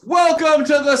Welcome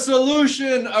to The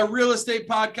Solution, a real estate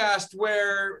podcast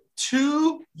where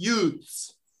two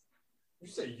youths. You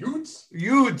say youths?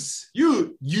 Youths. What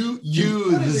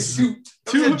is a youth?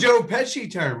 It was a Joe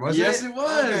Pesci term, wasn't it? Yes, it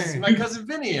was. Okay. My cousin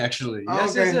Vinny, actually.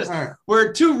 Yes, Okay, yes. all right.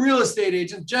 We're two real estate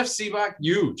agents, Jeff Seabach,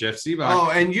 Jeff Seabach.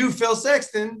 Oh, and you, Phil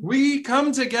Sexton. We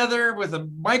come together with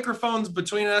microphones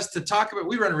between us to talk about,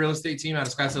 we run a real estate team out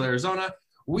of Scottsdale, Arizona.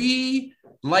 We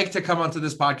like to come onto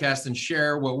this podcast and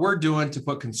share what we're doing to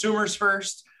put consumers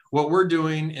first, what we're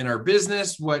doing in our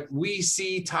business, what we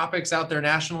see topics out there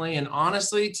nationally. And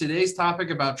honestly, today's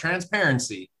topic about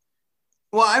transparency.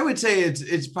 Well, I would say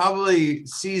it's probably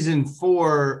season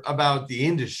 4 about the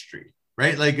industry,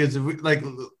 right? Like it's like,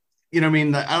 you know, I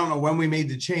mean, I don't know when we made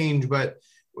the change, but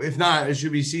if not, it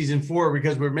should be season 4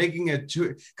 because we're making it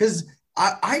to, because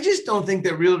I just don't think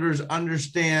that realtors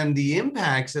understand the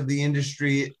impacts of the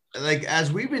industry. Like,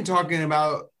 as we've been talking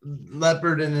about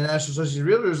Leopard and the National Association of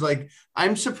Realtors, like,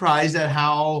 I'm surprised at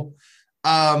how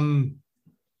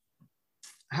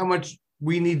much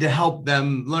we need to help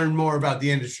them learn more about the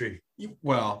industry.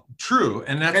 Well, true.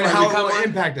 And that's And why how we come it will on.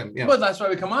 impact them. Yeah. But that's why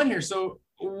we come on here. So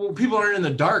people aren't in the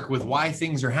dark with why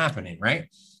things are happening, right?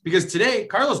 Because today,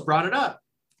 Carlos brought it up.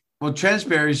 Well,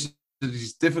 transparency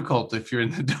is difficult if you're in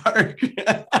the dark.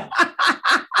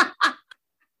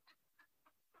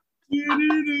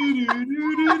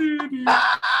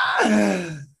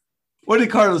 What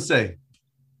did Carlos say?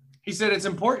 He said it's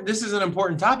important. This is an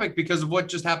important topic because of what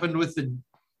just happened with the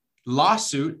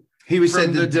lawsuit. He was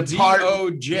From said the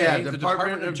DOJ, yeah, the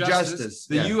Department of Justice.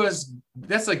 The Yeah. U.S.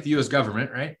 That's like the U.S.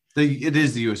 government, right? It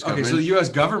is the U.S. government. Okay, so the U.S.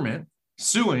 government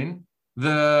suing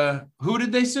who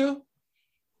did they sue?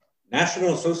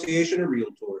 National Association of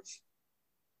Realtors.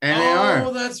 NAR.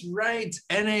 Oh, that's right.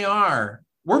 NAR.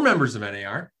 We're members of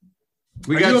NAR.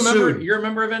 We Are got you a member? sued. You're a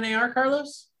member of NAR,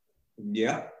 Carlos?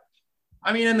 Yeah.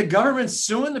 I mean, and the government's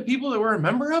suing the people that we're a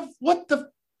member of? What the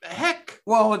heck?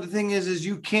 Well, the thing is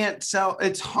you can't sell.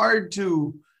 It's hard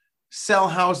to sell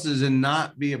houses and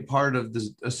not be a part of the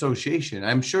association.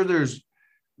 I'm sure there's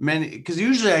many, because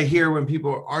usually I hear when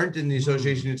people aren't in the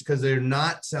association, it's because they're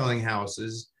not selling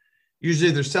houses.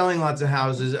 Usually they're selling lots of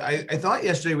houses. I thought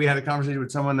yesterday we had a conversation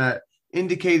with someone that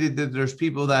indicated that there's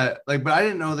people that like, but I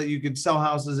didn't know that you could sell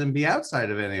houses and be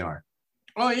outside of NAR.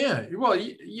 Oh, yeah. Well,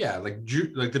 yeah, like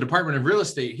the Department of Real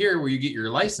Estate here, where you get your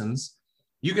license,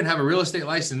 you can have a real estate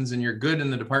license and you're good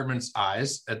in the department's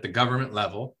eyes at the government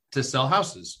level to sell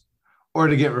houses. Or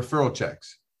to get referral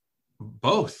checks.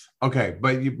 Both. Okay,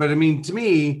 but I mean, to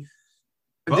me,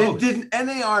 Both. didn't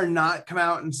NAR not come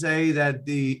out and say that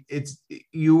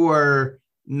you are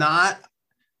not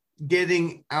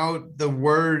getting out the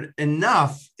word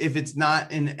enough if it's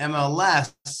not in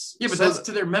MLS? Yeah, but that's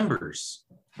to their members.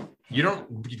 You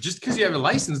don't, just because you have a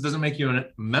license doesn't make you a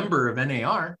member of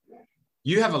NAR.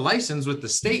 You have a license with the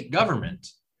state government.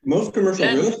 Most commercial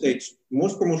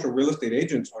real estate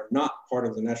agents are not part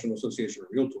of the National Association of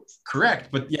Realtors. Correct,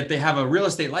 but yet they have a real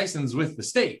estate license with the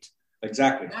state.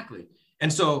 Exactly.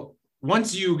 And so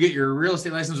once you get your real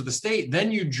estate license with the state,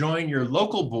 then you join your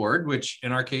local board, which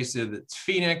in our case, it's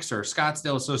Phoenix or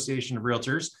Scottsdale Association of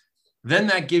Realtors. Then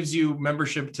that gives you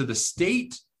membership to the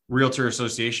state Realtor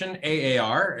Association,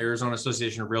 AAR, Arizona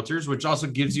Association of Realtors, which also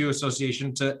gives you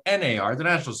association to NAR, the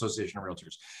National Association of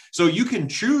Realtors. So you can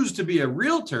choose to be a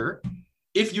realtor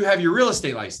if you have your real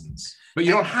estate license, but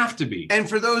you don't have to be. And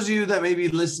for those of you that may be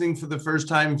listening for the first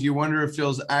time, if you wonder if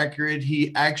Phil's accurate,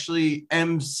 he actually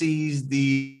MCs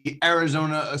the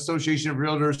Arizona Association of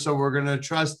Realtors. So we're going to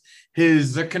trust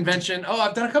the convention. Oh,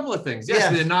 I've done a couple of things.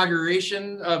 Yes. The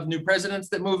inauguration of new presidents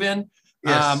that move in.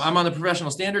 Yes. I'm on the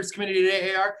professional standards committee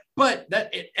at AAR, but NAR,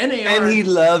 and he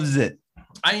loves it.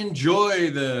 I enjoy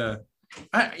the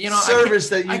service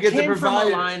that you get to provide.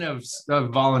 From a line of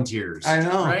volunteers. I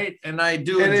know, right? And I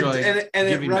do enjoy it. And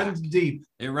it runs deep.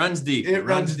 It runs deep. It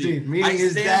runs deep. Meaning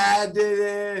his dad did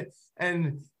it,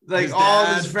 and like all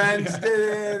his friends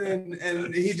did it,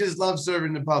 and he just loves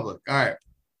serving the public. All right.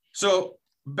 So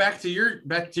back to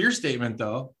your statement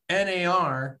though,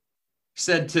 NAR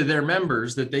said to their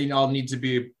members that they all need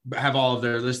to have all of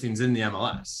their listings in the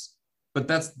MLS, but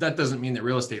that doesn't mean that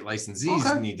real estate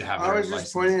licensees need to have. I was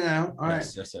just pointing it out. All right.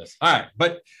 Yes. All right,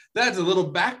 but that's a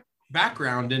little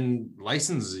background in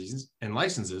licenses.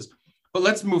 But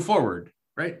let's move forward,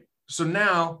 right? So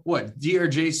now, what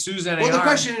DRJ sues NAR? Well, the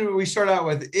question we start out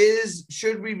with is: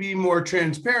 should we be more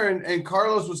transparent? And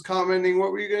Carlos was commenting.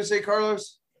 What were you going to say,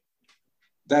 Carlos?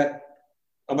 That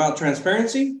about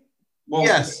transparency. Well,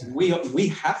 yes, we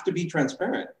have to be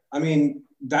transparent. I mean,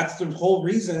 that's the whole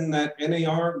reason that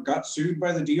NAR got sued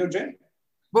by the DOJ.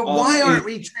 But why aren't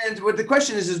we what the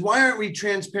question is why aren't we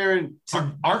transparent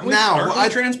aren't we now? Aren't we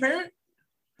transparent?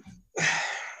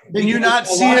 Can you not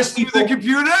see us through the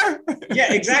computer?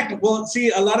 Yeah, exactly. Well,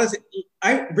 see,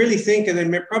 I really think, and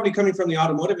then probably coming from the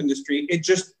automotive industry, it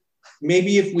just,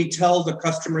 maybe if we tell the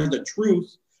customer the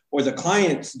truth or the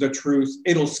clients the truth,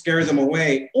 it'll scare them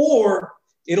away, or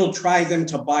it'll try them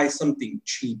to buy something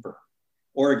cheaper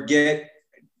or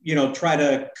try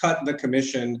to cut the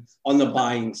commission on the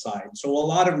buying side. So a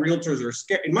lot of realtors are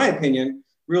scared. In my opinion,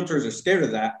 realtors are scared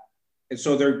of that. And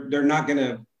so they're not going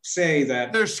to say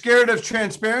that. They're scared of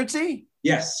transparency?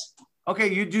 Yes. Okay,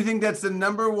 do you think that's the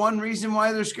number one reason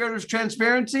why they're scared of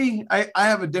transparency? I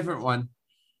have a different one.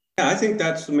 Yeah, I think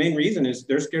that's the main reason is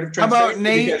they're scared of transparency. How about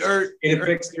Nate it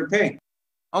affects their pay.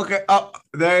 Okay. Oh,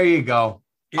 there you go.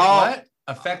 What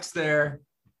affects their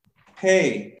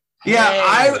pay? Yeah,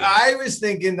 I was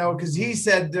thinking though, because he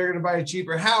said they're going to buy a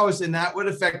cheaper house and that would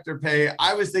affect their pay.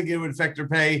 I was thinking it would affect their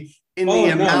pay in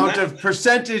the amount of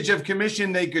percentage of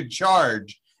commission they could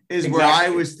charge is exactly where I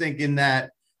was thinking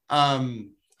that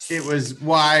it was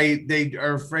why they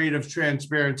are afraid of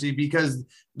transparency because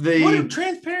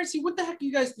transparency? What the heck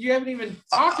you guys? You haven't even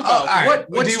talked about. Right.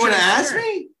 What do you want to ask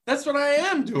me? That's what I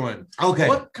am doing. Okay.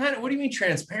 What do you mean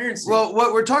transparency? Well,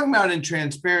 what we're talking about in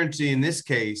transparency in this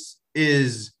case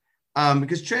is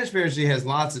because transparency has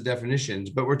lots of definitions,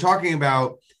 but we're talking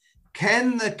about,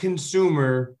 can the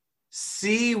consumer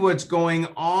see what's going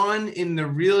on in the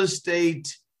real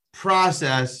estate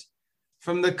process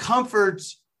from the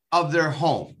comforts of their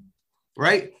home,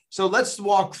 right? So let's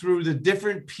walk through the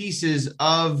different pieces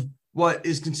of what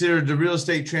is considered the real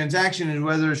estate transaction and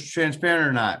whether it's transparent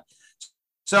or not.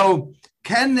 So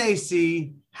can they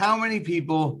see how many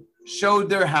people showed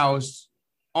their house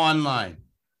online?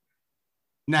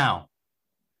 Now,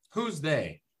 who's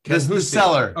they? Who's the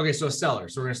seller? Okay, so a seller.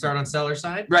 So we're going to start on seller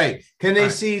side? Right. Can they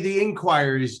see the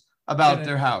inquiries about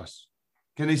their house?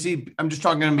 Can they see? I'm just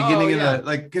talking in the beginning of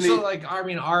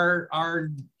the our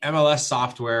MLS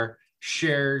software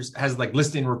has like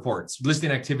listing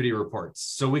activity reports.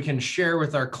 So we can share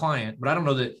with our client, but I don't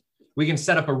know that we can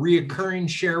set up a reoccurring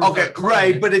share with our client.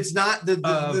 Right, but it's not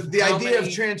the idea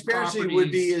of transparency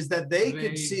would be is that they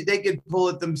could pull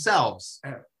it themselves.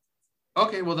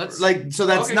 Okay, well that's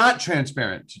not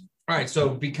transparent. All right, so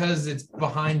because it's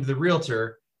behind the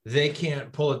realtor, they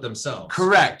can't pull it themselves.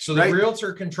 Correct. So the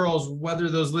realtor controls whether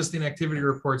those listing activity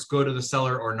reports go to the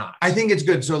seller or not. I think it's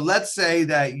good. So let's say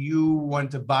that you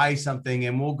want to buy something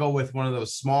and we'll go with one of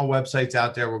those small websites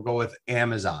out there. We'll go with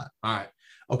Amazon. All right.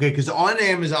 Okay, because on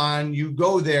Amazon, you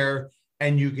go there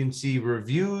and you can see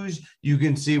reviews. You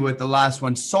can see what the last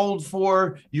one sold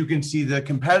for. You can see the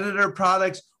competitor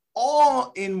products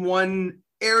all in one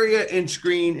area and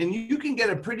screen. And you can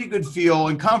get a pretty good feel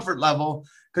and comfort level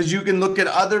because you can look at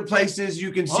other places.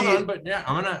 You can see it. But yeah,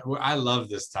 I love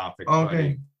this topic. Okay.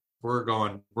 Buddy. We're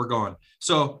going.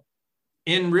 So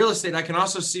in real estate, I can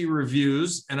also see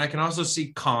reviews and I can also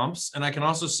see comps and I can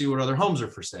also see what other homes are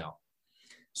for sale.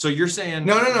 So you're saying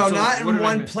no, not in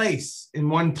one place. In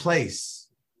one place.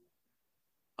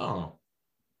 Oh,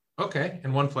 okay.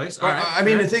 In one place. All right. I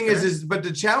mean, the thing is, but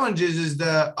the challenge is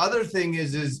the other thing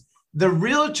is the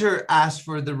realtor asks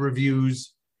for the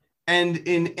reviews, and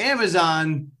in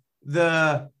Amazon,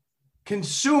 the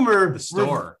consumer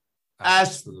store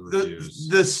asks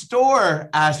the store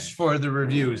asks for the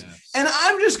reviews. Yes. And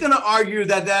I'm just going to argue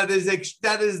that is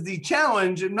the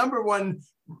challenge. And number one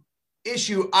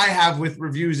issue I have with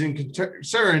reviews and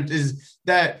concerns is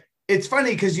that it's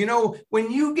funny because,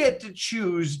 when you get to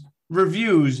choose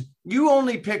reviews, you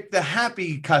only pick the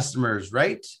happy customers,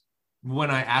 right?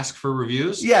 When I ask for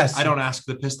reviews? Yes. I don't ask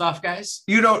the pissed off guys?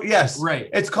 You don't, yes. Right.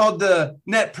 It's called the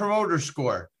Net Promoter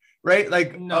Score, right?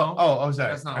 Like, no.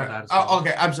 Sorry. That's not what that is.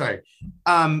 Okay, I'm sorry.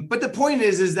 But the point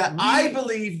is that I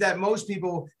believe that most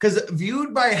people, because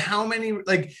viewed by how many,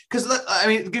 give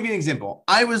you an example.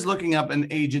 I was looking up an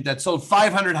agent that sold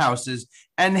 500 houses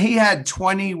and he had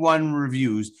 21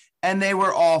 reviews and they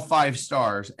were all 5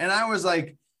 stars. And I was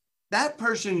like, that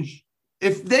person,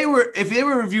 if they were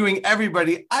reviewing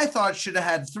everybody, I thought should have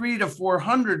had 300 to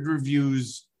 400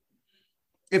 reviews.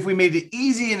 If we made it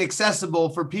easy and accessible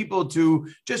for people to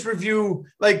just review,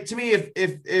 like to me,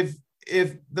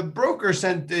 if the broker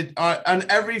sent it on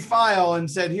every file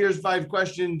and said, here's 5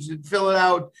 questions, fill it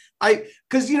out.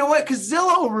 Because you know what? Because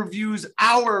Zillow reviews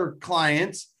our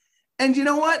clients. And you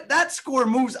know what? That score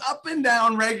moves up and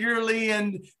down regularly.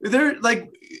 And they're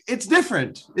like, it's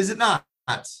different. Is it not?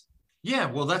 Yeah,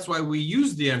 well, that's why we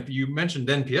use you mentioned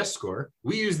NPS score.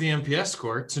 We use the NPS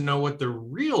score to know what the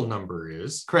real number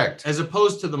is. Correct. As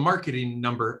opposed to the marketing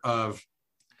number of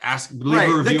leave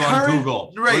a review on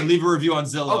Google, or right. leave a review on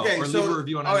Zillow, Okay, or so, leave a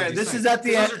review on okay, this is at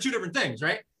the Those end. are two different things,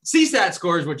 right? CSAT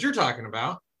score is what you're talking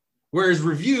about, whereas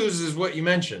reviews is what you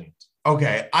mentioned.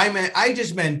 Okay, I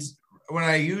just meant when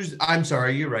I used, I'm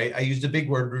sorry, you're right. I used a big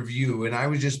word, review, and I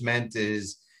was just meant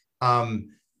is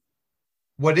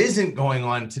what isn't going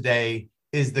on today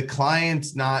is the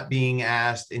clients not being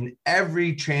asked in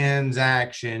every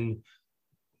transaction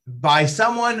by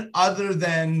someone other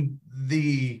than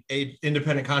the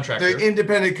independent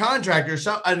contractor,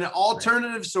 so an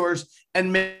alternative source,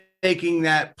 and making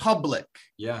that public.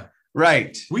 Yeah.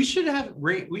 Right. We should have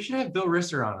Bill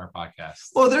Risser on our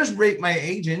podcast. Well, there's Rate My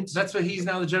Agent. That's what he's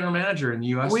now the general manager in the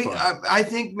U.S. I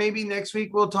think maybe next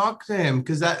week we'll talk to him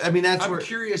because I'm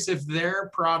curious if their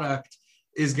product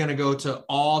is going to go to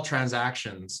all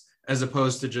transactions as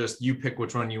opposed to just you pick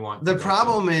which one you want. The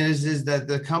problem is that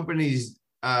the companies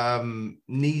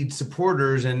need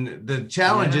supporters, and the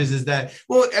challenge is that,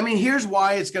 well, I mean, here's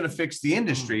why it's going to fix the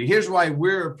industry. Here's why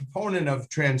we're a proponent of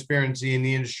transparency in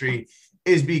the industry,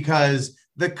 is because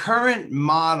the current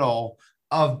model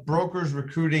of brokers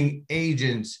recruiting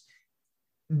agents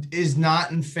is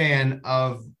not a fan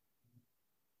of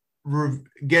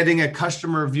getting a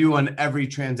customer review on every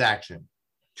transaction.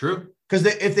 True. Because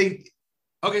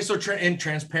so in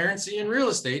transparency in real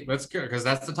estate, that's good because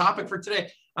that's the topic for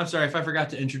today. I'm sorry if I forgot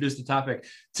to introduce the topic.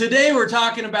 Today, we're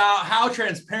talking about how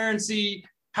transparent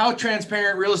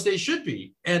real estate should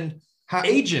be, and how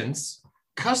agents'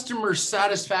 customer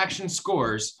satisfaction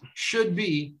scores should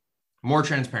be more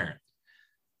transparent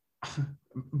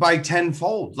by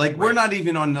tenfold. Like, right.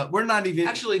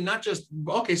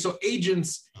 So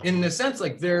agents, in the sense,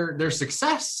 like their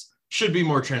success should be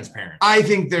more transparent. I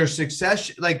think their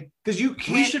success, like, because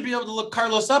we should be able to look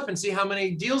Carlos up and see how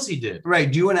many deals he did.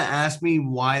 Right. Do you want to ask me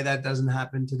why that doesn't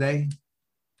happen today?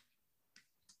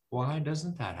 Why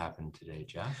doesn't that happen today,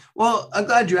 Jeff? Well, I'm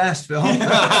glad you asked, Phil.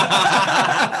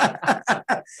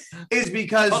 It's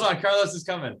because... Hold on, Carlos is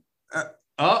coming.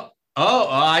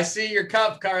 I see your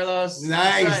cup, Carlos.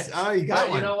 Nice. Right. Oh, you got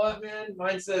one. You know what, man?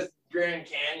 Mine says Grand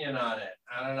Canyon on it.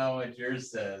 I don't know what yours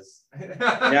says.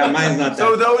 Yeah, mine's not that.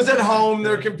 So those at home,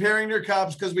 they're comparing their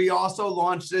cups because we also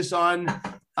launched this on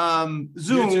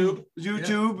YouTube.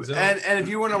 Yeah. And if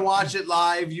you want to watch it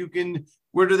live, you can.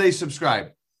 Where do they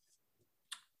subscribe?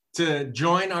 To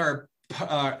join our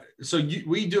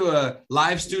we do a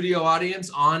live studio audience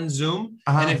on Zoom.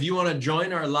 And if you want to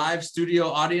join our live studio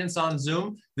audience on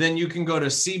Zoom, then you can go to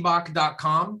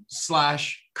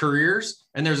cboc.com/careers,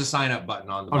 and there's a sign up button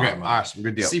on the bottom. Okay, awesome.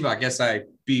 Good deal. CBOC,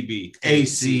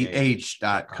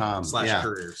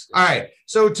 SIBBACH.com/careers. All right.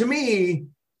 So to me,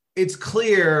 it's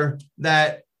clear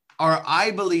that,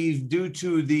 I believe, due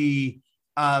to the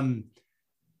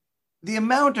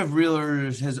amount of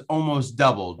realtors has almost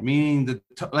doubled, meaning that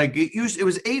it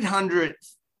was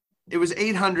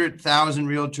 800,000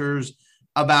 realtors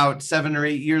about 7 or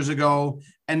 8 years ago,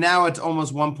 and now it's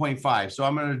almost 1.5. So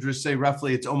I'm going to just say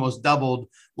roughly it's almost doubled,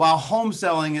 while home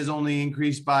selling has only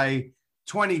increased by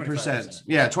 20%. 25%.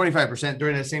 Yeah, 25%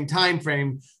 during that same time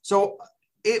frame. So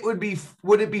would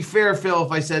it be fair, Phil,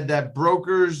 if I said that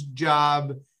broker's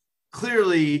job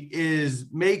clearly is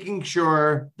making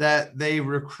sure that they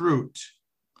recruit?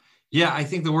 Yeah, I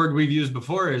think the word we've used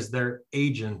before is they're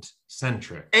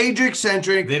agent-centric.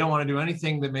 Agent-centric. They don't want to do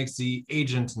anything that makes the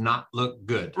agent not look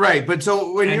good. Right, but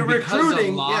so when you're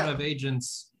recruiting... a lot of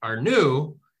agents are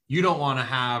new, you don't want to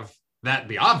have that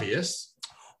be obvious.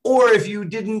 Or if you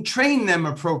didn't train them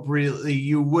appropriately,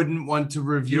 you wouldn't want to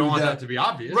review. You don't want that to be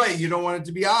obvious. Right. You don't want it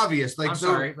to be obvious. Let's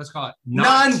call it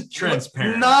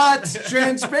non-transparent. Not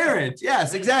transparent.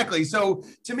 Yes, exactly. So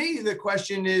to me, the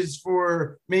question is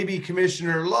for maybe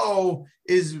Commissioner Lowe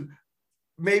is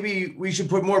maybe we should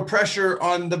put more pressure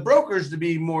on the brokers to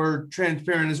be more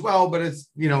transparent as well. But it's,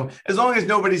 as long as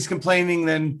nobody's complaining,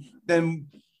 then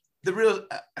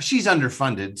she's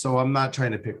underfunded. So I'm not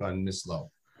trying to pick on Miss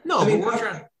Lowe. No, but we're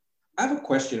trying. I have a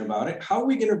question about it. How are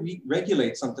we going to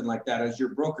regulate something like that as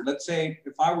your broker? Let's say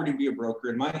if I were to be a broker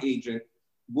and my agent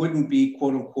wouldn't be,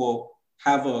 quote unquote,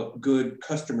 have a good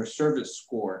customer service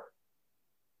score.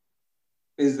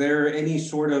 Is there any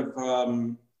sort of,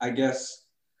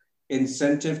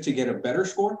 incentive to get a better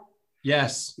score?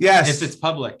 Yes. If it's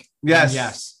public.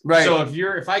 Yes. Right. So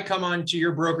if I come on to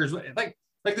your broker's, like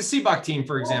the CBOC team,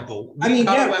 for example,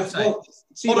 website.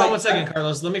 Hold on one second,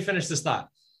 Carlos. Let me finish this thought.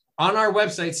 On our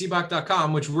website,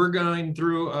 cboc.com, which we're going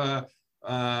through a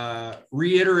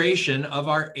reiteration of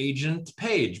our agent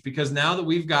page, because now that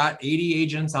we've got 80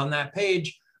 agents on that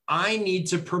page, I need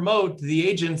to promote the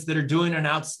agents that are doing an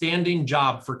outstanding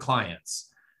job for clients.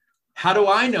 How do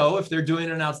I know if they're doing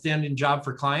an outstanding job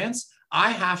for clients?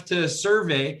 I have to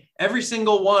survey every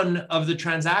single one of the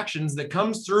transactions that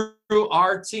comes through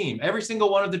our team. Every single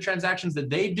one of the transactions that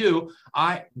they do,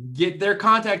 I get their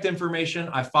contact information.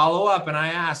 I follow up and I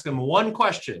ask them one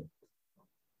question.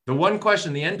 The one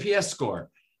question, the NPS score.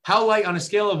 How like on a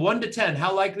scale of 1 to 10,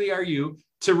 how likely are you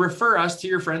to refer us to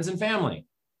your friends and family?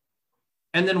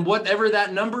 And then whatever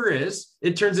that number is,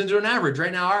 it turns into an average.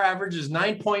 Right now, our average is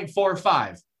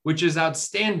 9.45, which is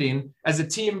outstanding as a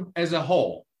team as a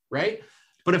whole, right?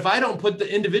 But if I don't put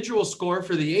the individual score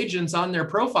for the agents on their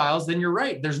profiles, then you're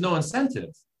right. There's no incentive.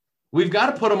 We've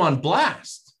got to put them on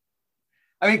blast.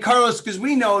 I mean, Carlos, because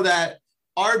we know that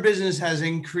our business has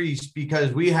increased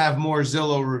because we have more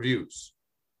Zillow reviews.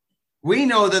 We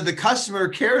know that the customer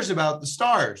cares about the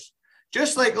stars.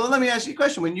 Just like, well, let me ask you a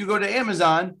question. When you go to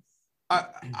Amazon,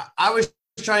 I was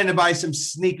trying to buy some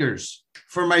sneakers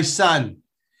for my son,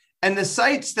 and the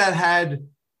sites that had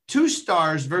 2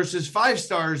 stars versus 5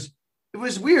 stars, it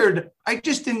was weird. I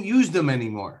just didn't use them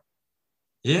anymore.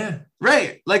 Yeah.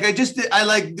 Right. Like I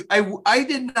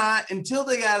did not until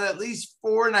they got at least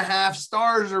 4.5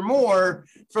 stars or more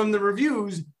from the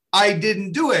reviews. I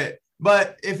didn't do it.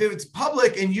 But if it's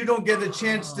public and you don't get a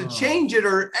chance to change it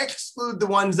or exclude the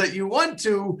ones that you want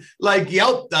to, like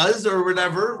Yelp does or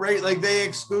whatever, right? Like they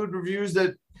exclude reviews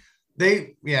that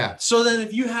yeah. So then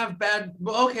if you have then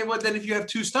if you have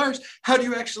 2 stars, how do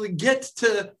you actually get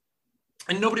to,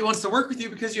 and nobody wants to work with you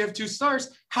because you have 2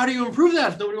 stars? How do you improve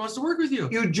that if nobody wants to work with you?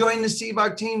 You join the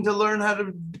CBOC team to learn how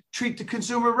to treat the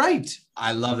consumer right.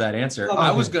 I love that answer. I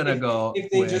was going to go.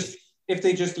 If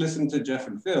they just listen to Jeff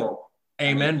and Phil.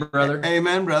 Amen, brother.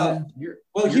 Amen, brother.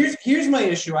 Here's my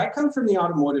issue. I come from the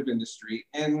automotive industry,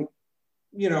 and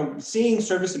seeing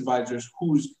service advisors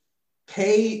whose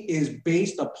pay is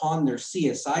based upon their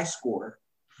CSI score.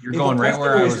 You're going right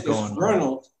where I was going.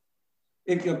 Ronald,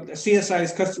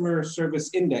 CSI's customer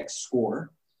service index score,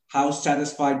 how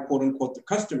satisfied, quote unquote, the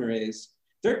customer is,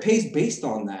 their pay is based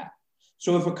on that.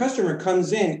 So if a customer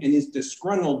comes in and is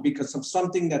disgruntled because of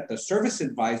something that the service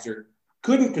advisor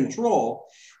couldn't control,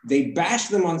 they bash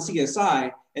them on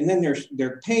CSI, and then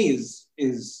their pay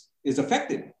is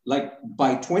affected like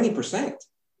by 20%.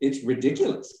 It's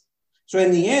ridiculous. So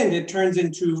in the end, it turns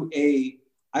into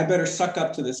I better suck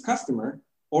up to this customer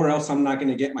or else I'm not going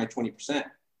to get my 20%.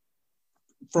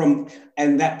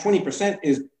 And that 20%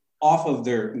 is off of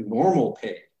their normal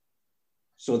pay.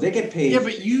 So they get paid. Yeah,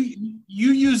 but you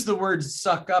use the word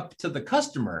suck up to the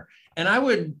customer. And I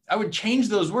would change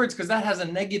those words because that has a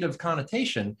negative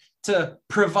connotation to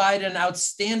provide an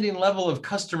outstanding level of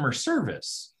customer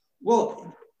service.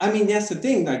 Well, I mean, that's the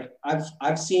thing. Like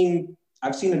I've seen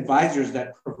advisors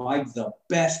that provide the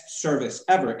best service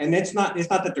ever. And it's not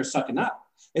that they're sucking up.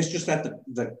 It's just that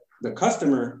the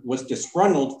customer was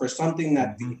disgruntled for something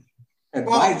that the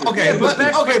advisor. But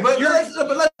let's talk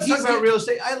about real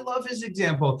estate. I love his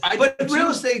example. But real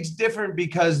estate's different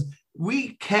because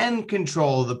we can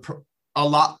control a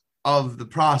lot of the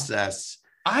process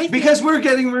because we're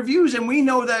getting reviews, and we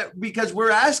know that because we're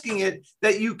asking it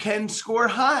that you can score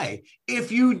high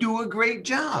if you do a great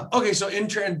job. Okay, so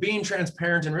being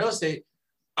transparent in real estate,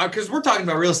 because we're talking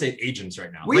about real estate agents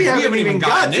right now. We haven't even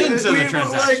gotten into the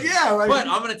transaction. But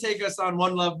I'm going to take us on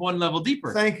one level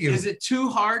deeper. Thank you. Is it too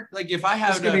hard? Like if I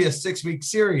have, it's going to be a 6-week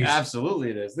series.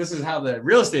 Absolutely, it is. This is how the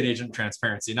real estate agent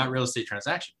transparency, not real estate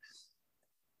transaction.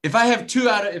 If I have 2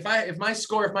 out of, if my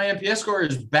NPS score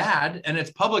is bad and it's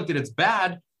public that it's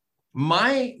bad,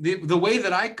 the way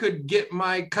that I could get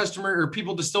my customer or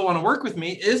people to still want to work with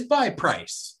me is by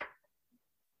price.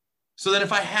 So then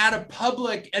if I had a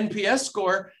public NPS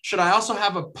score, should I also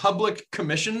have a public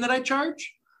commission that I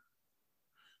charge?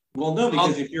 Well, no,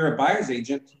 because if you're a buyer's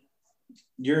agent,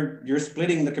 you're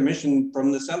splitting the commission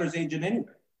from the seller's agent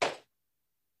anyway.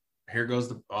 Here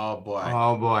goes oh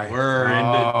boy. We're in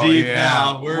it deep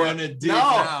now. We're in it deep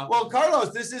now. Well,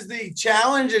 Carlos, this is the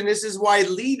challenge, and this is why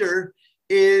Leader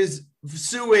is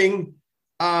suing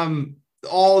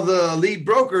all the lead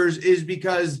brokers, is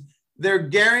because they're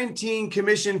guaranteeing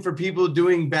commission for people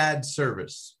doing bad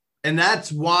service. And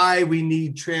that's why we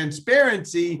need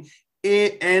transparency,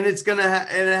 and it's going to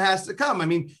and it has to come.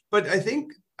 Do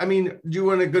you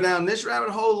want to go down this rabbit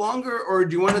hole longer, or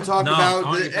do you want to talk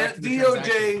about the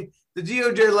DOJ? The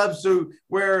DOJ lawsuit,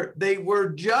 where they were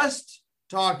just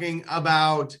talking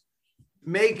about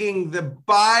making the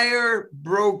buyer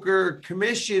broker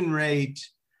commission rate,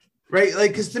 right?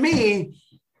 Like, because to me,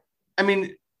 do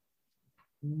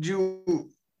you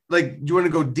want to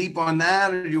go deep on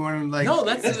that, or do you want to No,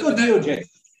 let's go DOJ.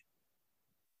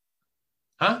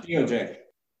 Huh? DOJ.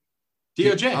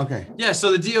 Okay. Yeah.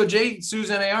 So the DOJ sues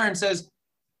NAR and says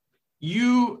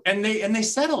they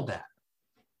settled that.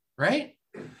 right?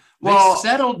 Well, They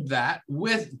settled that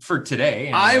for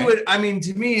today. Anyway. I mean,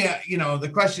 to me, the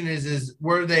question is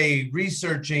were they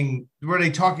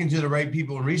talking to the right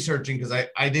people and researching? Because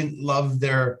I didn't love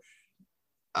their,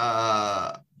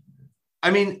 I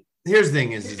mean, here's the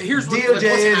thing here's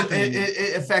DOJ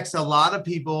it affects a lot of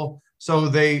people. So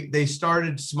they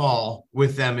started small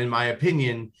with them, in my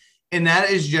opinion. And that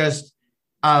is just,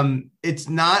 it's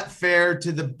not fair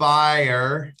to the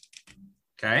buyer.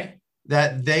 Okay.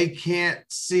 That they can't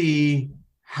see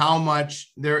how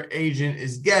much their agent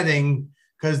is getting,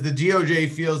 because the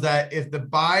DOJ feels that if the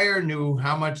buyer knew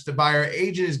how much the buyer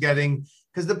agent is getting,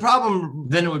 because the problem,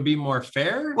 then it would be more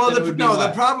fair. Well,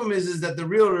 the problem is that the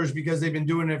realtors, because they've been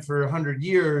doing it for 100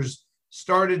 years,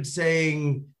 started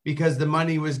saying, because the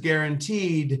money was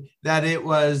guaranteed, that it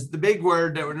was the big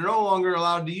word that we're no longer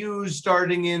allowed to use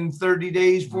starting in 30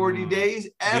 days, 40 days.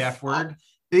 The F word.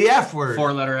 The F word.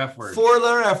 Four-letter F word.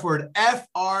 Four-letter F word.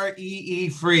 F-R-E-E,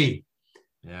 free.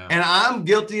 Yeah. And I'm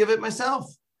guilty of it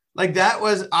myself. Like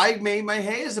I made my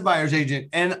hay as a buyer's agent,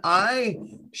 and I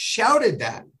shouted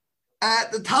that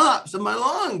at the tops of my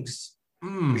lungs.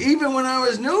 Even when I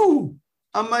was new,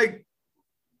 I'm like,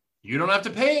 you don't have to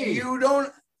pay. You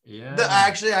don't. Yeah.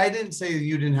 Actually, I didn't say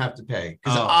you didn't have to pay,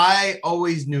 because I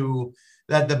always knew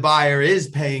that the buyer is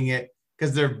paying it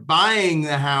because they're buying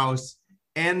the house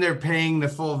and they're paying the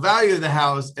full value of the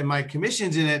house, and my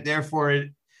commission's in it. Therefore,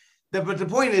 but the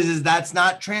point is that's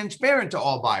not transparent to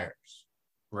all buyers.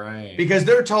 Right. Because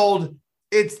they're told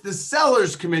it's the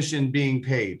seller's commission being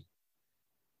paid,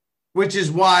 which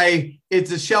is why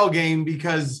it's a shell game.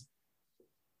 Because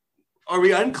are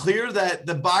we unclear that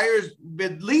the buyer's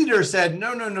leader said,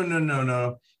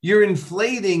 no, you're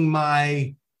inflating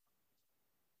my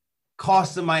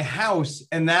cost of my house,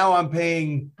 and now I'm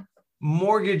paying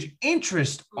mortgage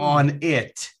interest on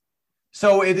it.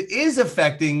 So it is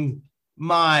affecting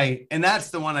and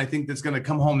that's the one I think that's going to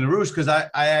come home to roost, because I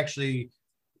actually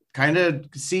kind of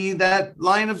see that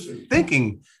line of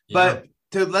thinking. Yeah.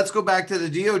 But let's go back to the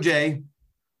DOJ.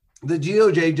 The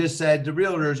DOJ just said to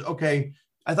realtors, okay,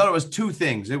 I thought it was two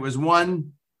things. It was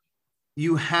one,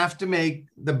 you have to make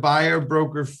the buyer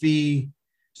broker fee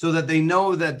so that they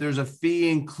know that there's a fee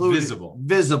included.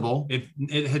 Visible.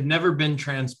 It had never been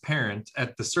transparent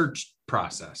at the search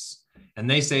process. And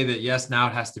they say that, yes, now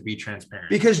it has to be transparent.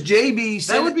 Because JB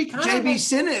JB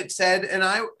Sinnott said,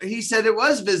 he said it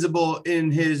was visible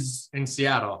in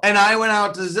Seattle. And I went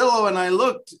out to Zillow and I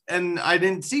looked and I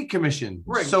didn't see commission.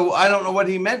 Right. So I don't know what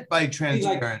he meant by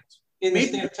transparent. In the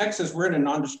state of Texas, we're in a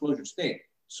non-disclosure state.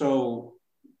 So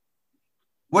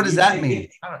what does that mean?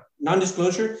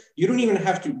 Non-disclosure, you don't even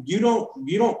have to, you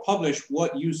don't publish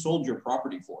what you sold your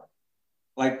property for.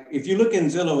 Like if you look in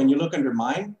Zillow and you look under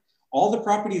mine, all the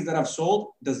properties that I've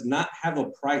sold does not have a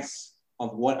price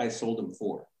of what I sold them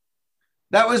for.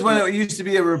 That was when it used to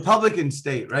be a Republican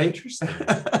state, right? Interesting.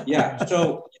 Yeah.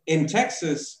 So in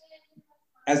Texas,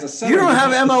 as a seller, you don't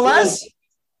have MLS?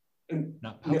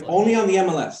 Only on the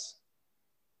MLS.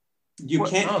 You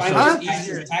can't find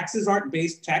taxes. Taxes aren't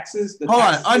based. Hold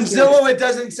on Zillow, it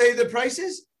doesn't say the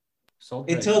prices.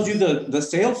 It tells you the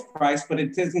sales price, but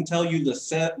it doesn't tell you the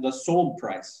sold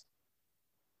price.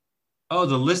 Oh,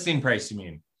 the listing price, you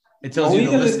mean? It tells only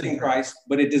you the listing price,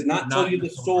 but it does not tell you the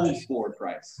sold for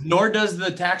price. Nor does the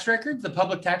tax records, the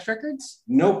public tax records?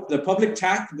 Nope. The public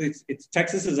tax,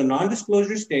 Texas is a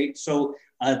non-disclosure state. So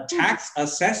a tax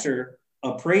assessor,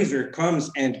 appraiser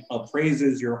comes and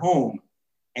appraises your home.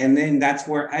 And then that's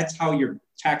how your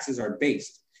taxes are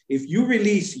based. If you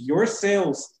release your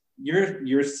sales,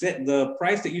 the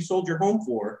price that you sold your home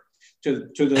for to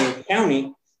the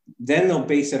county, then they'll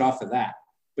base it off of that.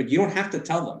 But you don't have to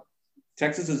tell them.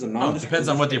 Texas is a non-disclosure. Depends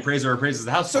on what the appraiser appraises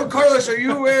the house. So, Carlos, are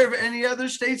you aware of any other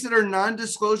states that are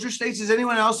non-disclosure states? Is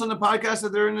anyone else on the podcast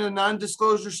that they're in a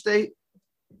non-disclosure state?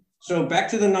 So back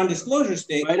to the non-disclosure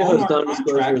state. Idaho's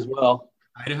non-disclosure as well.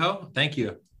 Idaho, thank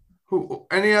you.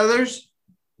 Any others?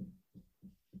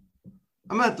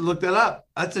 I'm gonna have to look that up.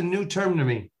 That's a new term to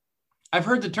me. I've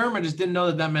heard the term. I just didn't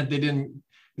know that meant they didn't.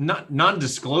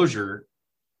 Non-disclosure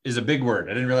is a big word.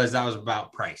 I didn't realize that was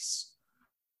about price.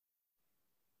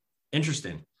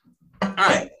 Interesting. All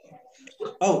right.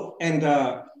 Oh, and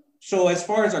so as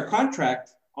far as our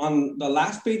contract, on the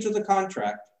last page of the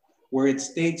contract, where it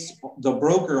states the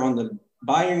broker on the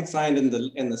buying side and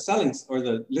the selling, or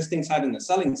the listing side and the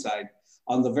selling side,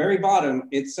 on the very bottom,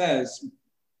 it says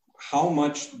how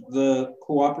much the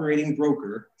cooperating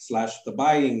broker /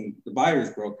 the buyer's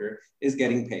broker is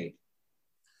getting paid.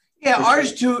 Yeah,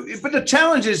 ours too. But the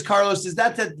challenge is, Carlos, is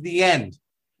that's at the end.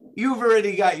 You've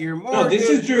already got your mortgage. No, this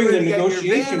is during the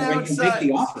negotiation when you make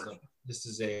the offer. This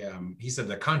is he said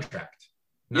the contract.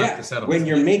 not the settlement. When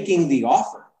you're making the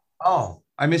offer. Oh,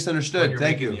 I misunderstood.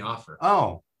 Thank you. The offer.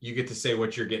 Oh, you get to say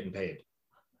what you're getting paid.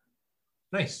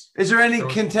 Nice. Is there any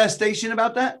contestation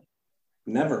about that?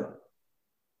 Never.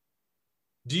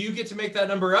 Do you get to make that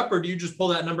number up, or do you just pull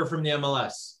that number from the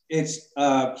MLS? It's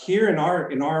here in our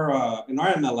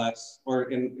MLS or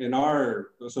in our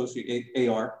associate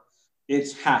AR,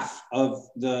 it's half of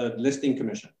the listing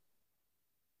commission.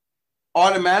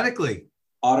 Automatically.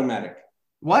 Automatic.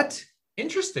 What?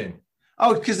 Interesting.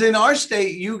 Oh, because in our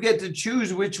state, you get to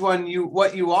choose what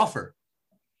you offer.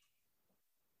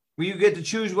 Well, you get to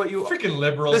choose what you freaking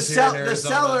liberals.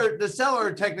 The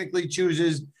seller technically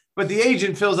chooses, but the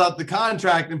agent fills out the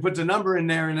contract and puts a number in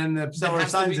there, and then the seller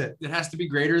signs it. It has to be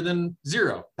greater than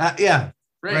zero. Yeah.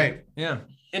 Right. Yeah.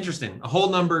 Interesting. A whole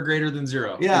number greater than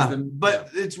zero. Yeah. But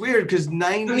it's weird because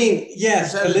 90. I mean,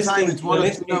 yes, the listing, it's one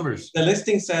of two numbers. The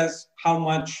listing says how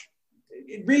much.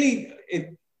 It really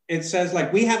it says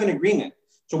like we have an agreement,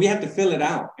 so we have to fill it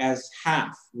out as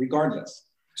half, regardless.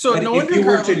 So but if you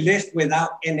were to list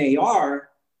without NAR,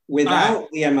 without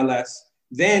the MLS,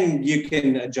 then you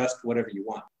can adjust whatever you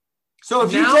want. So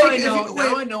if now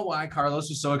I know why Carlos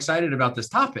was so excited about this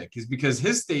topic, is because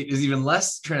his state is even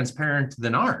less transparent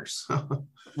than ours,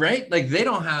 right? Like they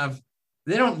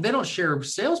don't share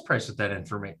sales price with that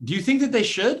information. Do you think that they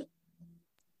should?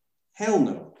 Hell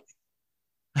no.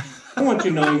 I want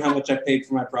you knowing how much I paid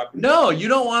for my property. No, you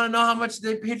don't want to know how much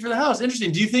they paid for the house.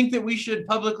 Interesting. Do you think that we should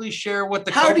publicly share what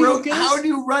the co-broke is? How do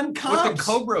you run comps? What the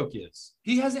co-broke is?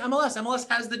 He has the MLS. MLS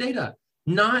has the data,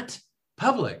 not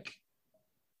public.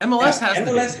 MLS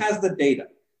has the data.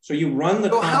 So you run the.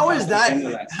 So how is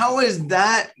that? How is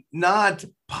that not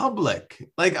public?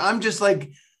 Like I'm just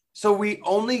like, so we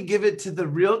only give it to the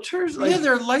realtors? Like, yeah,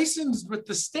 they're licensed with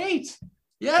the state.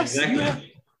 Yes. Exactly.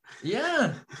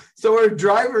 Yeah. So we're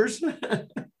drivers.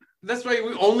 That's why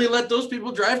we only let those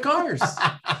people drive cars.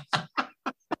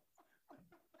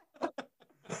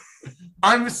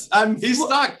 He's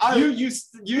stuck.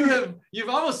 You've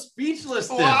almost speechless.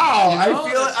 Wow. You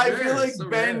know? I feel like so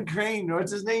Ben rare. Crane.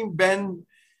 What's his name? Ben,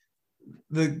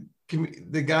 the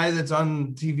guy that's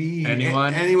on TV.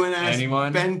 Anyone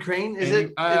ask Ben Crane? Is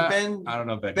it Ben? I don't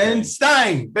know. Ben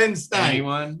Stein. Ben Stein.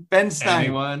 Anyone? Ben Stein.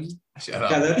 Anyone? Shut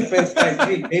up. Yeah, that's Ben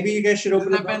Stein. Maybe you guys should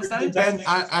open up Ben Stein.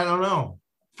 I don't know.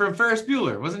 From Ferris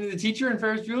Bueller. Wasn't he the teacher in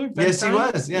Ferris Bueller? Ben Stein? He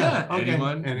was. Yeah. Okay.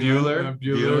 Anyone?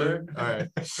 Bueller. All right.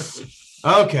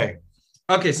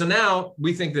 Okay. So now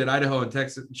we think that Idaho and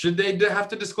Texas, should they have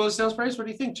to disclose sales price? What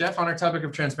do you think, Jeff, on our topic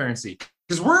of transparency?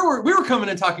 Because we were coming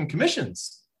and talking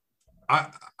commissions.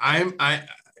 I'm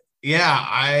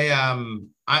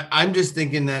just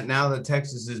thinking that now that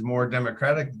Texas is more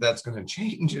democratic, that's going to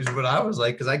change is what I was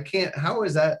like. Cause I can't, how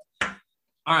is that?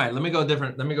 All right, let me go a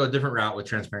different route with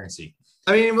transparency.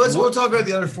 I mean, we'll talk about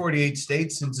the other 48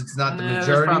 states since it's not the majority.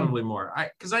 There's probably more.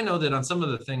 Because I know that on some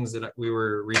of the things that we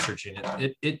were researching,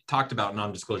 it talked about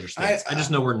non-disclosure states. I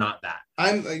just know we're not that.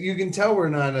 You can tell we're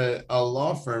not a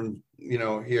law firm,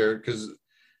 here because.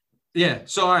 Yeah.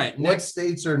 So all right. What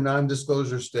states are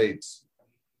non-disclosure states?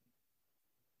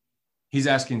 He's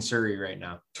asking Surrey right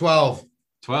now. 12.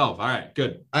 All right.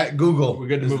 Good. Google. We're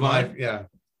good to move on. Yeah.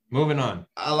 Moving on.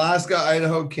 Alaska,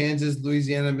 Idaho, Kansas,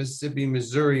 Louisiana, Mississippi,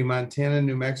 Missouri, Montana,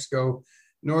 New Mexico,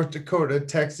 North Dakota,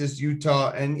 Texas,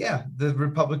 Utah, and the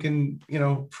Republican,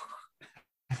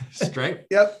 stripe.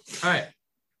 Yep. All right.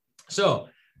 So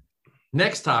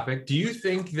next topic. Do you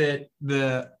think that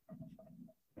the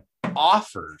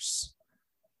offers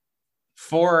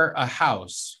for a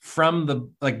house from the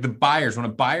buyers, when a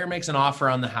buyer makes an offer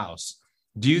on the house,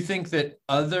 do you think that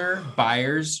other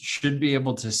buyers should be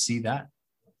able to see that?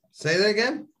 Say that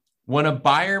again. When a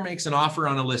buyer makes an offer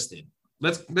on a listing,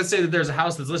 let's say that there's a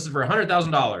house that's listed for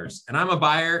 $100,000 and I'm a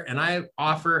buyer and I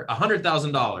offer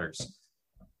 $100,000.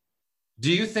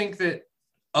 Do you think that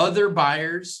other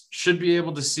buyers should be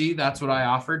able to see that's what I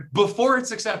offered before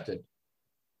it's accepted?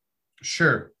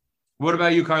 Sure. What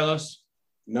about you, Carlos?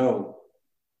 No.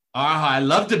 I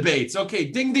love debates. Okay,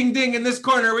 ding, ding, ding. In this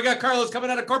corner, we got Carlos coming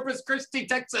out of Corpus Christi,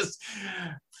 Texas.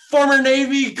 Former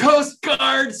Navy, Coast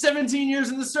Guard, 17 years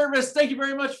in the service. Thank you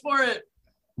very much for it.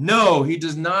 No, he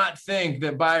does not think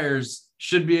that buyers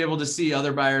should be able to see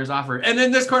other buyers' offer. And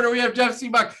in this corner, we have Jeff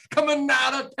Seabuck coming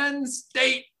out of Penn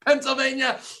State,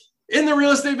 Pennsylvania, in the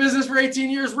real estate business for 18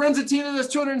 years, runs a team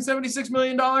that's $276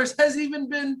 million,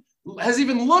 has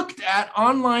even looked at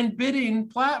online bidding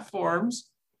platforms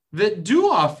that do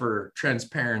offer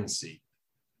transparency.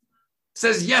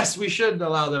 Says, yes, we should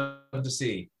allow them to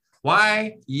see.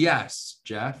 Why? Yes,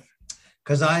 Jeff.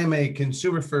 Because I am a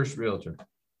consumer first realtor.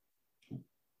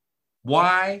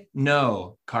 Why?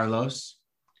 No, Carlos.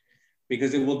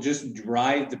 because it will just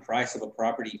drive the price of a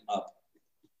property up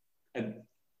and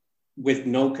with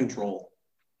no control.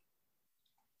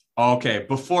 Okay,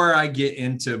 before I get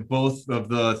into both of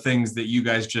the things that you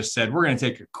guys just said, we're going to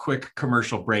take a quick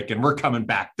commercial break and we're coming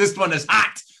back. This one is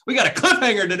hot. We got a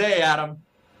cliffhanger today, Adam.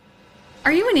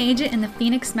 Are you an agent in the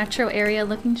Phoenix metro area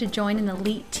looking to join an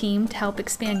elite team to help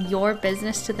expand your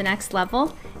business to the next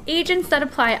level? Agents that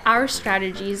apply our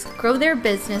strategies grow their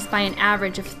business by an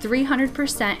average of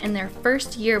 300% in their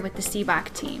first year with the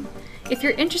CBOC team. If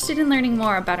you're interested in learning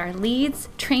more about our leads,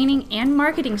 training, and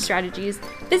marketing strategies,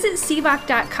 visit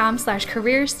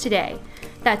cboc.com/careers today.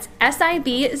 That's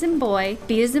SIB as in boy,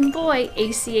 B as in boy,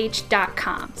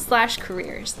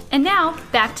 ACH.com/careers. And now,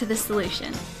 back to the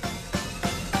solution.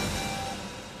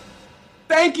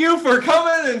 Thank you for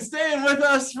coming and staying with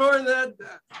us for that.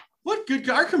 What good,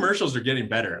 our commercials are getting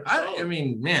better. I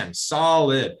mean, man,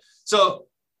 solid. So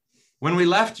when we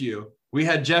left you, we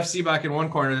had Jeff Seebach in one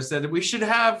corner that said that we should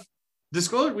have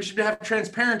disclosure, we should have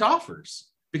transparent offers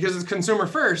because it's consumer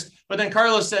first. But then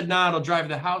Carlos said, nah, it'll drive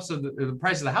the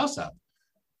price of the house up.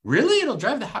 Really? It'll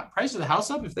drive the price of the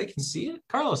house up if they can see it?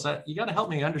 Carlos, you got to help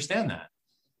me understand that.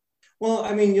 Well,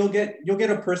 I mean, you'll get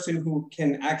a person who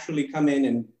can actually come in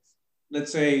and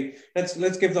let's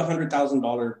give the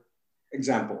 $100,000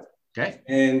 example. Okay.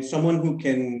 And someone who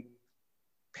can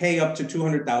pay up to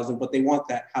 $200,000, but they want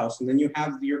that house. And then you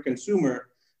have your consumer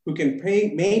who can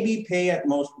maybe pay at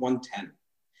most $110,000.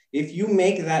 If you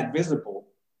make that visible,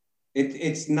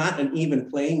 it's not an even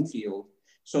playing field.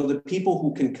 So the people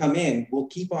who can come in will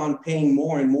keep on paying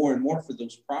more and more and more for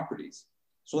those properties.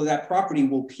 So that property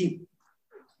will keep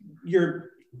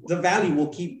the value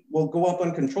will go up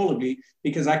uncontrollably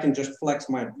because I can just flex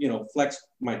my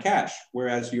cash.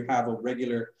 Whereas you have a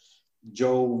regular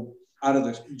Joe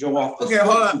off the Okay,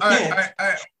 hold on. All right.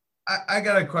 I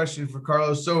got a question for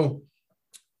Carlos. So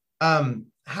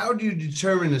how do you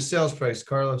determine the sales price,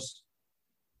 Carlos?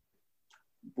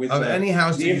 Of any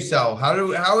house that you sell?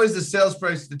 How is the sales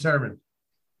price determined?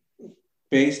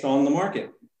 Based on the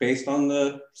market, based on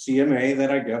the CMA that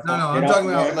I get. No, I'm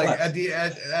talking about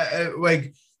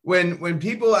like when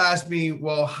people ask me,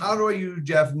 well, how do you,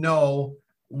 Jeff, know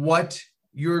what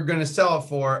you're going to sell it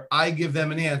for? I give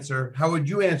them an answer. How would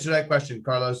you answer that question,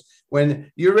 Carlos? When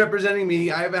you're representing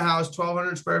me, I have a house,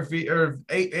 1,200 square feet or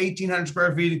 1,800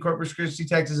 square feet in Corpus Christi,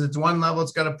 Texas. It's one level.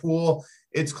 It's got a pool.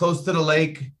 It's close to the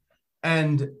lake.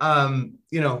 And,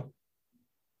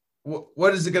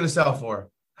 what is it going to sell for?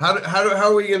 How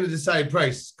are we going to decide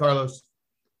price, Carlos?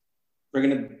 We're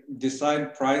going to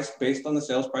decide price based on the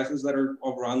sales prices that are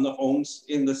around the homes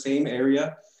in the same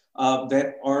area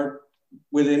that are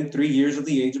within 3 years of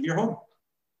the age of your home.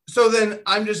 So then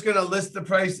I'm just going to list the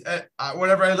price at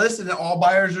whatever I list, and all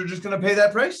buyers are just going to pay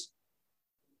that price?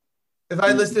 If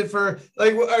I list it for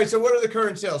all right, so what are the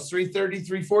current sales? 330,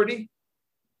 340?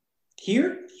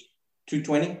 Here,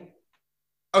 220.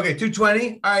 Okay,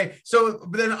 220. All right. So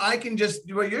but then I can just,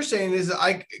 what you're saying is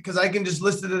because I can just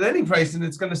list it at any price and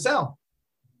it's going to sell.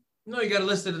 No, you got to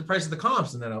list it at the price of the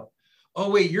comps and then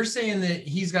wait, you're saying that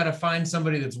he's got to find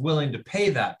somebody that's willing to pay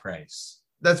that price.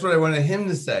 That's what I wanted him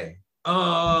to say.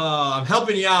 Oh, I'm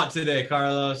helping you out today,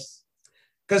 Carlos.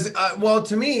 Because,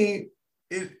 to me,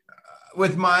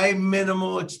 with my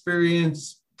minimal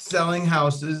experience selling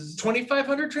houses,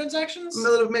 2,500 transactions,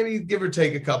 maybe give or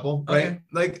take a couple, right? Okay.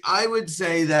 Like I would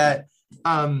say that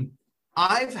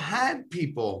I've had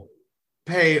people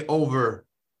pay over,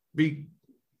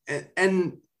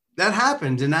 and that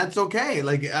happens, and that's okay.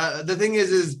 Like the thing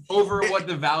is over what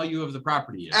the value of the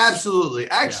property is. Absolutely.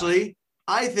 Actually, yeah.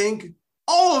 I think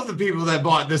all of the people that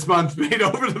bought this month paid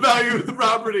over the value of the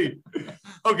property.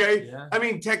 Okay. Yeah. I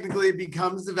mean, technically it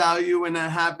becomes the value when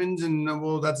that happens, and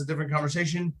well, that's a different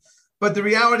conversation. But the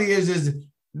reality is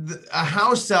a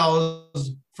house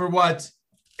sells for what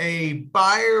a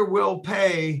buyer will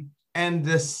pay and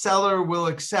the seller will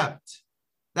accept.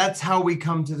 That's how we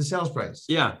come to the sales price.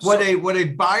 Yeah. What a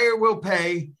buyer will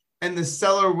pay and the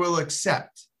seller will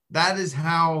accept. That is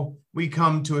how we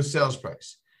come to a sales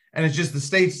price. And it's just the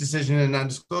state's decision and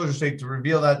non-disclosure state to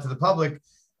reveal that to the public.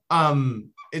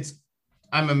 I'm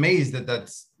amazed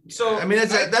that's so. I mean,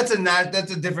 that's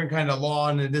a different kind of law,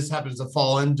 and this happens to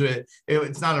fall into it.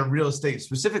 It's not a real estate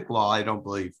specific law, I don't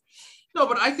believe. No,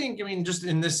 but I think, just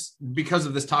in this, because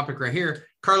of this topic right here,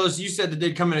 Carlos, you said that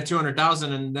they'd come in at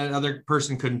 200,000 and that other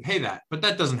person couldn't pay that, but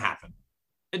that doesn't happen.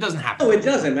 It doesn't happen. No, it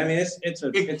doesn't. I mean,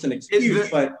 it's an excuse,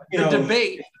 but the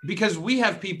debate, because we've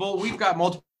got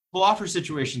multiple offer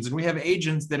situations, and we have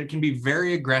agents that it can be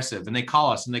very aggressive, and they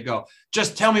call us and they go,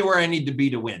 just tell me where I need to be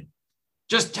to win.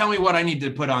 Just tell me what I need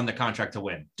to put on the contract to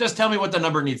win. Just tell me what the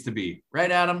number needs to be.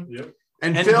 Right, Adam? Yep.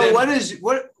 And Phil,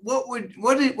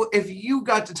 if you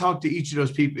got to talk to each of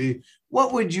those people,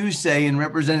 what would you say in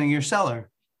representing your seller?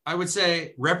 I would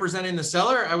say, representing the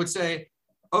seller, I would say,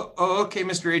 okay,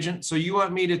 Mr. Agent, so you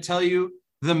want me to tell you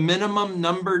the minimum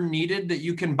number needed that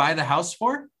you can buy the house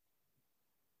for?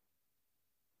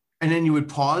 And then you would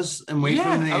pause and wait for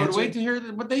them to answer? I would wait to hear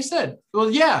what they said.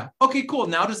 Well, yeah. Okay, cool.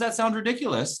 Now, does that sound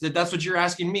ridiculous that that's what you're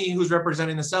asking me, who's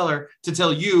representing the seller, to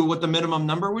tell you what the minimum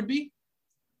number would be?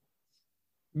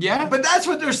 Yeah. But that's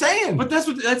what they're saying. But that's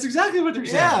exactly what they're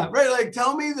saying. Yeah, right. Like,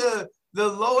 tell me the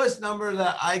lowest number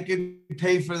that I could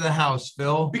pay for the house,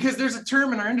 Phil. Because there's a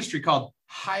term in our industry called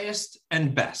highest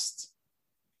and best,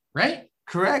 right?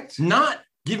 Correct. Not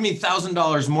give me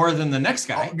 $1,000 more than the next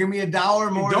guy. Oh, give me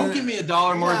 $1 more. Don't give me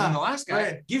 $1 more than the last guy.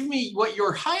 Right. Give me what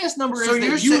your highest number is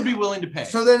that you would be willing to pay.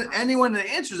 So then anyone that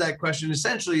answers that question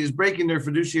essentially is breaking their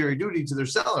fiduciary duty to their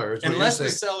seller. Unless the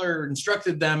seller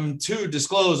instructed them to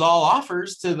disclose all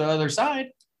offers to the other side.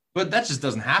 But that just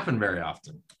doesn't happen very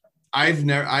often. If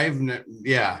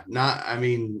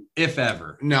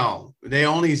ever. No, they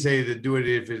only say to do it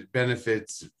if it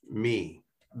benefits me.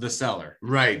 The seller.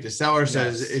 Right. The seller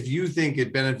says, if you think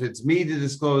it benefits me to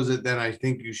disclose it, then I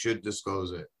think you should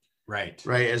disclose it. Right.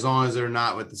 Right. As long as they're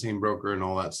not with the same broker and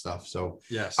all that stuff. So,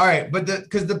 yes. All right. But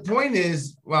because the point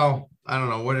is, well, I don't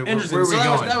know. Where are we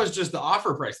going? That was just the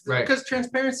offer price. Right. Because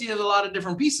transparency has a lot of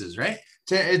different pieces, right?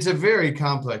 It's a very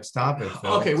complex topic,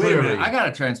 Phil. Okay, wait a minute. I got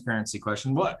a transparency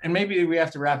question. What? And maybe we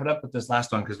have to wrap it up with this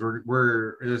last one because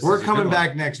we're coming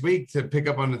back next week to pick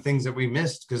up on the things that we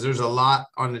missed because there's a lot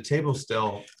on the table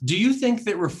still. Do you think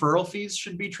that referral fees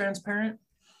should be transparent?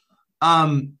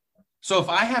 So if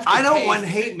I have to I don't want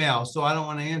hate mail, so I don't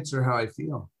want to answer how I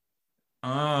feel. Oh,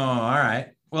 all right.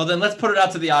 Well, then let's put it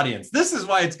out to the audience. This is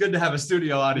why it's good to have a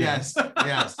studio audience.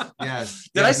 Yes.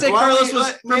 Did I say Carlos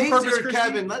was from Nate Corpus or Christi?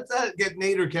 Kevin? Let's get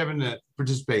Nate or Kevin to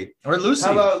participate. Or Lucy.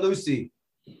 How about Lucy?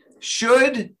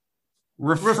 Should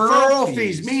referral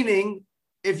fees, meaning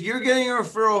if you're getting a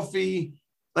referral fee,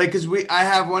 like because I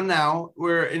have one now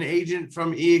where an agent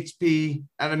from EXP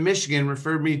out of Michigan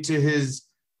referred me to his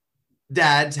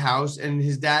dad's house and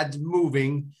his dad's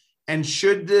moving. And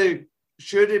should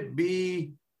it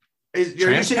be? Are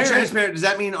you saying transparent? Does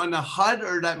that mean on the HUD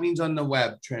or that means on the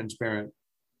web transparent?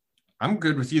 I'm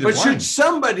good with either one. But should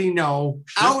somebody know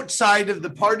outside of the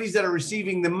parties that are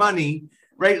receiving the money,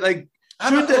 right? Like,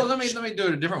 let me do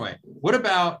it a different way. What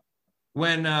about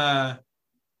when I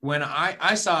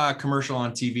saw a commercial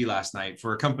on TV last night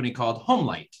for a company called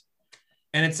HomeLight,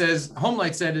 and it says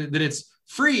HomeLight said that it's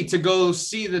free to go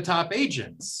see the top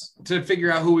agents to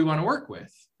figure out who we want to work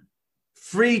with.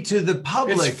 Free to the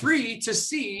public. It's free to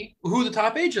see who the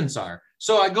top agents are.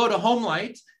 So I go to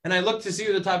HomeLight and I look to see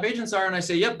who the top agents are and I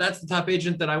say, yep, that's the top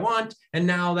agent that I want. And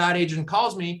now that agent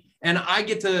calls me and I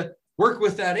get to work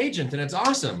with that agent and it's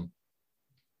awesome.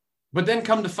 But then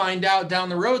come to find out down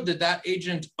the road that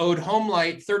agent owed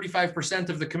HomeLight 35%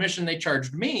 of the commission they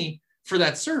charged me for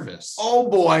that service. Oh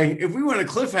boy, if we want a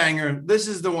cliffhanger, this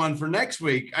is the one for next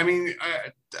week. I mean,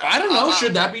 I don't know.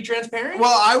 Should that be transparent?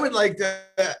 Well, I would like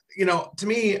to, to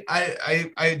me,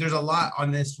 I there's a lot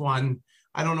on this one.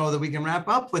 I don't know that we can wrap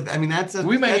up with. I mean, that's a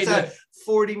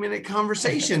 40-minute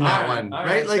conversation. That one,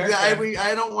 right? Like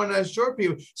I don't want to short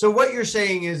people. So what you're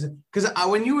saying is because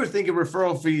when you were thinking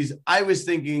referral fees, I was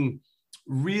thinking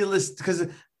realistic because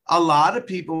a lot of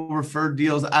people refer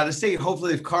deals out of state.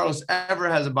 Hopefully, if Carlos ever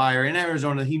has a buyer in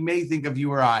Arizona, he may think of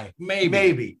you or I.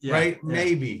 Maybe, yeah, right?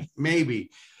 Yeah.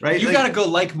 Maybe, right? You got to go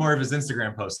like more of his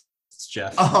Instagram posts,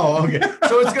 Jeff. Oh, okay.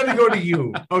 So it's going to go to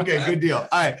you. Okay, good deal.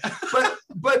 All right.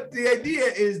 But the idea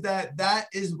is that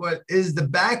is what is the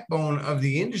backbone of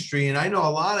the industry. And I know a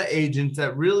lot of agents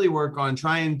that really work on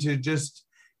trying to just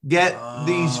get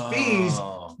these fees.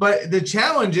 But the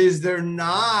challenge is they're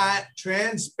not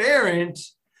transparent.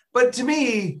 But to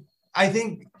me, I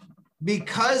think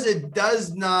because it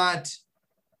does not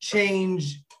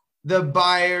change the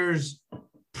buyer's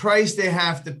price they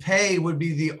have to pay would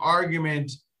be the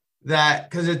argument that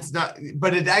because it's not,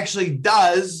 but it actually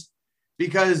does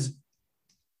because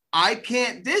I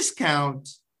can't discount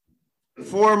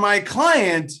for my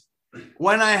client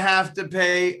when I have to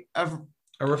pay a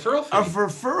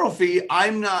referral fee.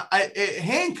 It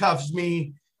handcuffs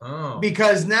me. Oh.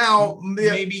 Because now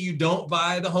maybe you don't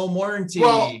buy the home warranty.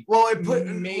 But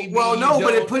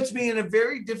it puts me in a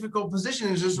very difficult position.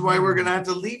 This is why we're gonna have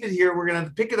to leave it here. We're gonna have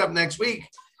to pick it up next week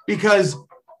because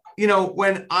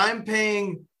when I'm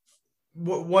paying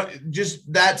what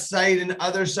just that site and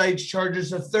other sites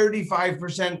charges a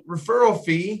 35% referral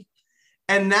fee,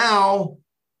 and now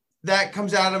that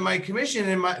comes out of my commission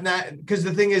and because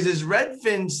the thing is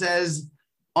Redfin says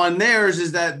on theirs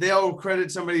is that they'll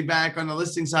credit somebody back on the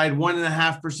listing side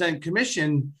 1.5%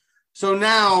 commission. So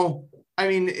now, I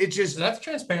mean, it just, So that's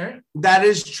transparent. that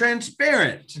is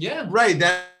transparent. Yeah. Right.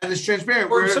 That is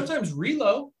transparent. Or sometimes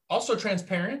reload, also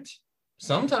transparent.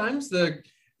 Sometimes the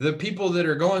people that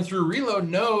are going through reload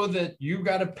know that you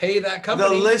got to pay that company.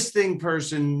 The listing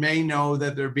person may know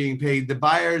that they're being paid. The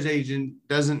buyer's agent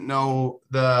doesn't know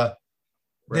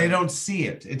they don't see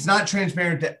it. It's not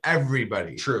transparent to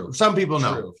everybody. True. Some people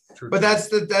know. True. But that's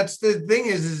the thing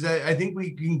is that I think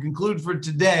we can conclude for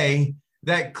today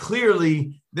that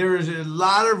clearly there is a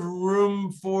lot of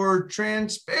room for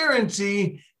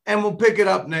transparency, and we'll pick it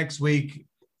up next week.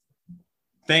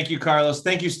 Thank you, Carlos.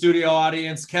 Thank you, studio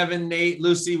audience. Kevin, Nate,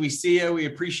 Lucy, we see you. We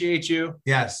appreciate you.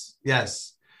 Yes.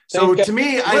 So to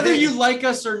me, whether you like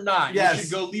us or not, yes, you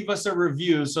should go leave us a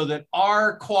review so that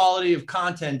our quality of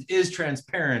content is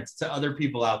transparent to other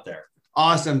people out there.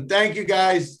 Awesome. Thank you,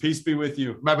 guys. Peace be with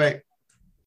you. Bye-bye.